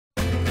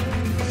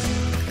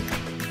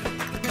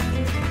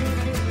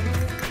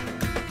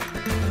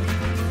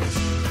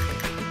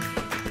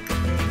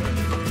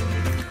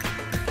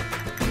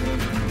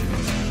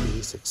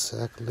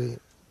exactly,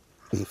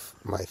 if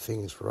my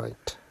thing is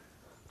right,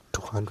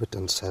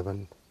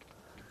 207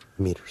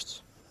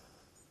 meters.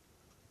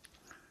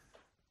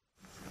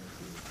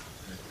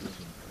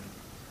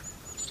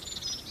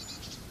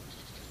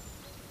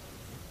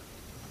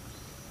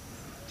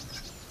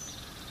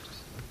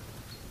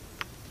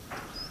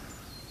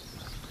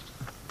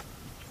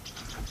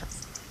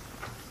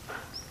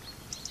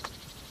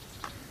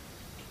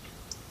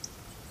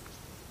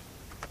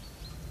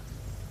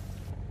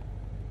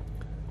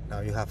 Now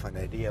you have an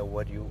idea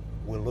what you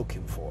were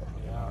looking for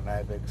on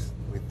Ibex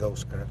with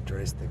those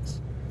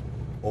characteristics.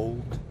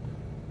 Old,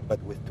 but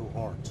with two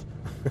horns.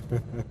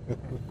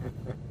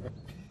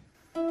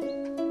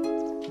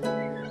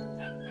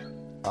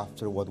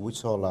 After what we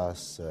saw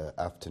last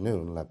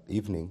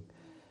evening,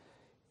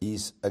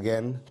 is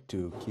again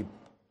to keep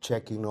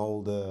checking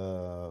all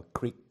the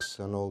creeks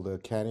and all the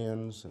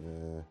canyons,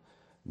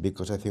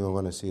 because I think we're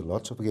going to see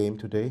lots of game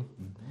today,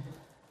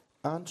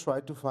 and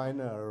try to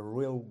find a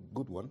real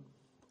good one.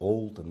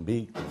 Old and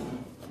big,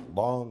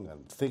 long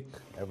and thick,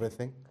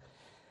 everything.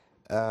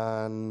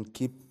 And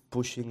keep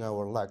pushing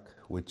our luck,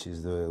 which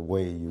is the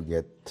way you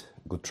get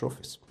good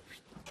trophies.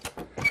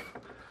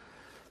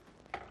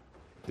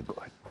 Keep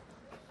going.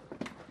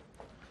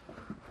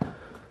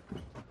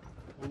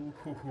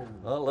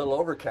 Well, a little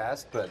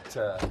overcast, but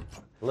a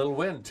little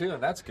wind too,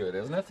 and that's good,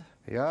 isn't it?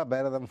 Yeah,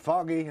 better than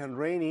foggy and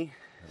rainy.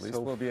 At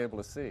least we'll be able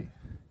to see.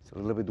 It's a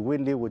little bit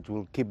windy, which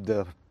will keep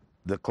the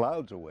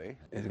clouds away.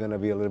 It's going to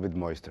be a little bit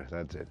moister,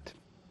 that's it.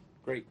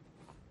 Great.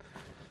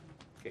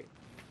 Okay.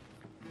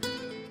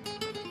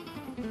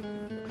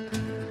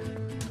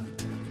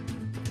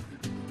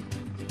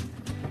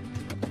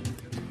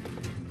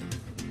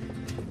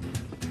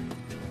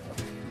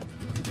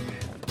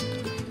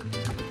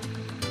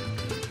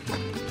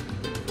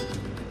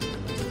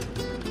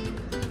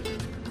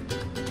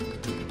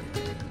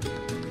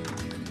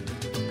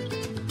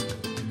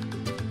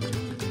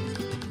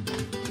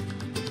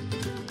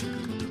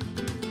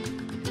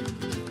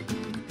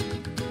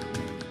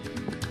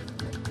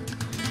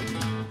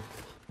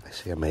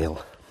 See a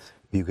male.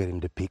 You get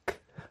in the peak.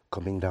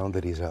 Coming down,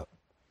 there is a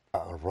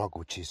rock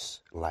which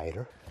is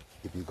lighter.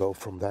 If you go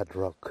from that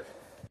rock.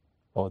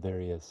 Oh, there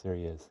he is. There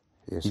he is.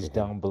 Yes, he's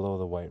down below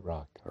the white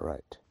rock.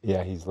 Right.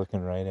 Yeah, he's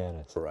looking right at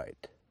us. Right.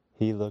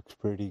 He looks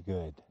pretty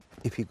good.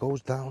 If he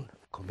goes down,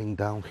 coming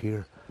down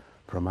here,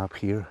 from up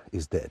here,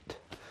 is dead.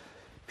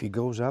 If he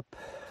goes up,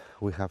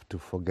 we have to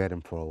forget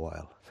him for a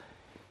while.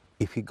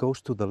 If he goes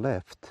to the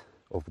left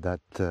of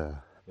that,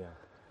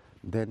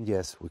 then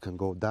yes, we can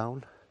go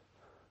down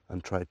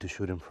and try to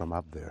shoot him from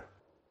up there.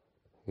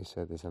 He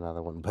said there's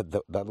another one, but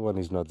that one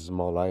is not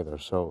small either,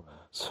 so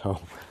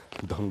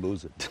don't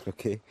lose it,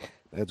 okay?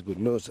 That's good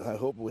news. I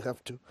hope we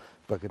have to.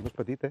 Perquè és més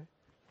petit, eh?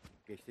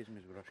 Aquest és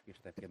més gros que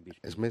aquest que hem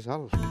vist. És més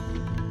alt.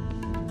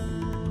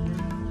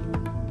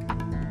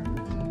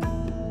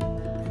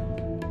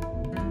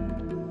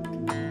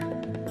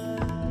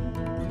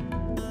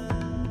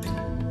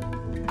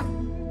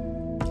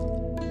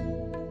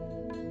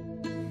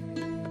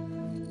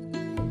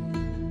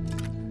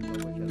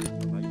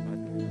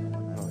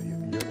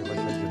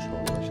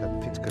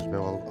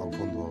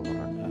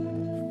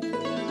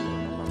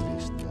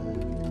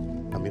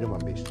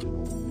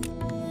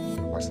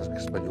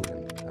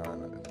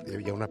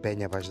 Hi ha una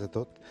penya baix de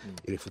tot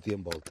i li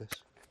fotien voltes.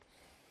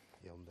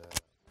 Hi ha un de...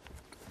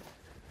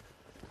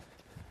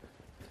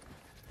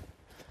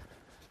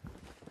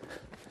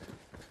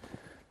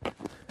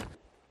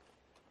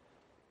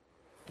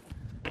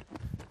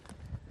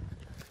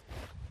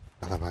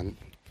 A davant,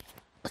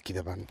 aquí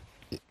davant,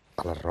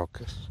 a les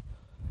roques,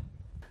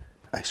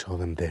 I saw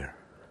them there.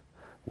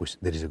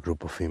 There is a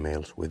group of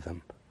females with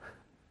them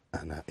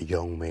and a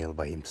young male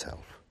by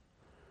himself.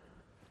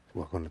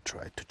 We're going to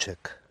try to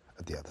check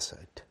at the other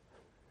side.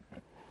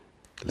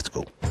 Let's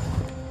go.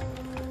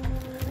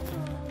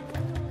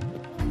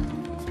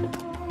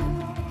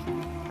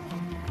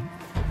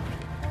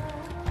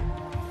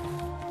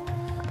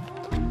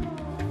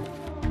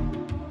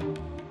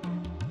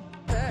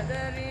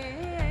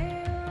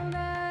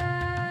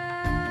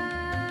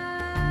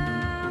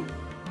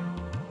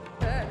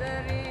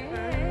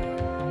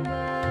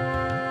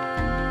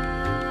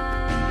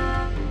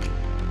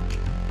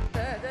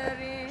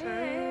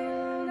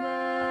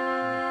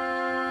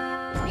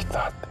 We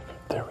thought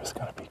there was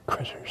going to be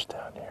critters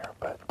down here,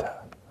 but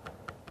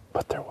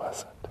there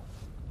wasn't.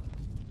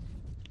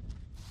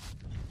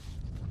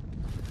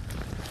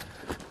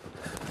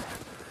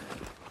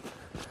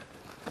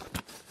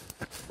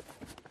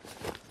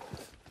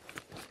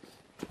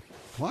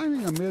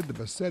 Climbing amid the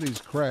Bassetti's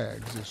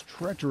crags is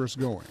treacherous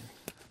going.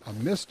 A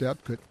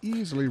misstep could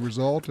easily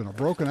result in a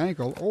broken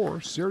ankle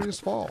or serious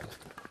fall.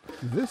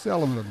 This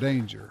element of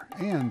danger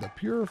and the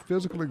pure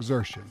physical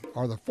exertion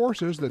are the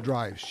forces that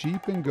drive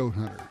sheep and goat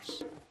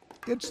hunters.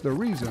 It's the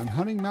reason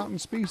hunting mountain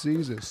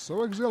species is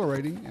so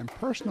exhilarating and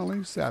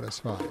personally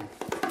satisfying.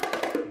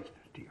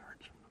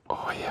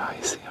 Oh yeah,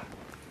 I see him.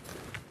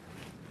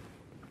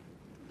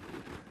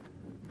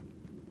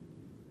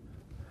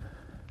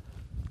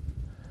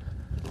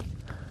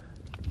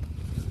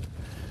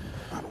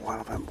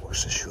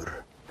 was a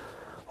shooter.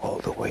 All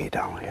the way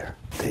down here.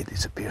 They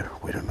disappeared.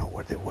 We don't know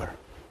where they were.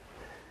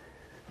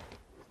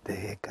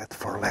 They got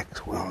 4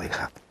 legs. We only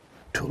have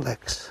 2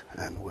 legs,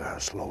 and we are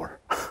slower.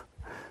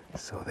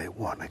 So they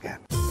won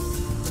again.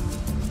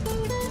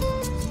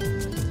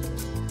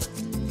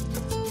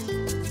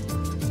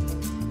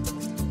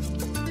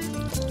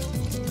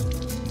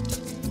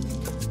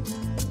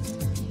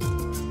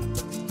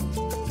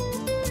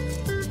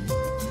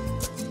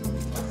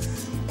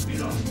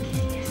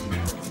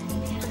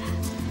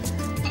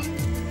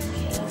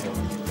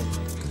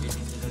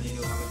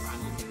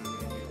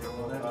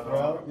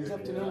 Well, this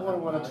afternoon we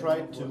want to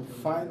try to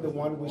find the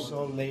one we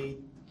saw late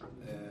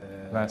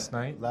Last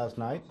night? last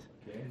night.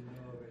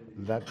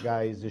 That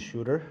guy is the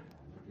shooter,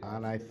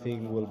 and I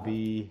think will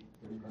be,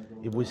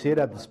 if we see it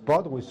at the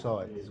spot we saw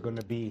it, it's going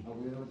to be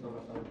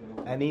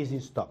an easy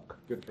stock.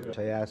 Which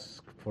I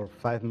ask for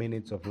 5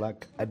 minutes of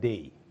luck a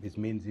day. This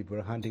means if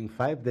we're hunting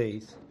 5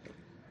 days,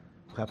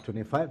 we have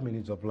 25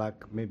 minutes of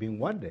luck maybe in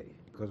 1 day.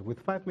 Because with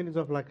 5 minutes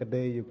of luck a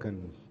day, you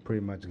can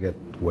pretty much get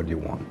what you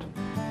want.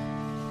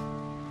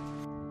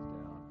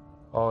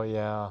 Oh,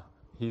 yeah.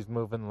 He's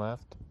moving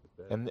left.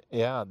 And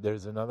yeah,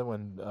 there's another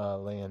one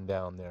laying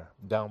down there,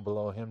 down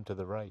below him to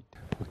the right.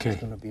 Okay. It's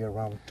going to be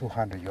around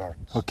 200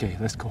 yards. Okay,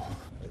 let's go.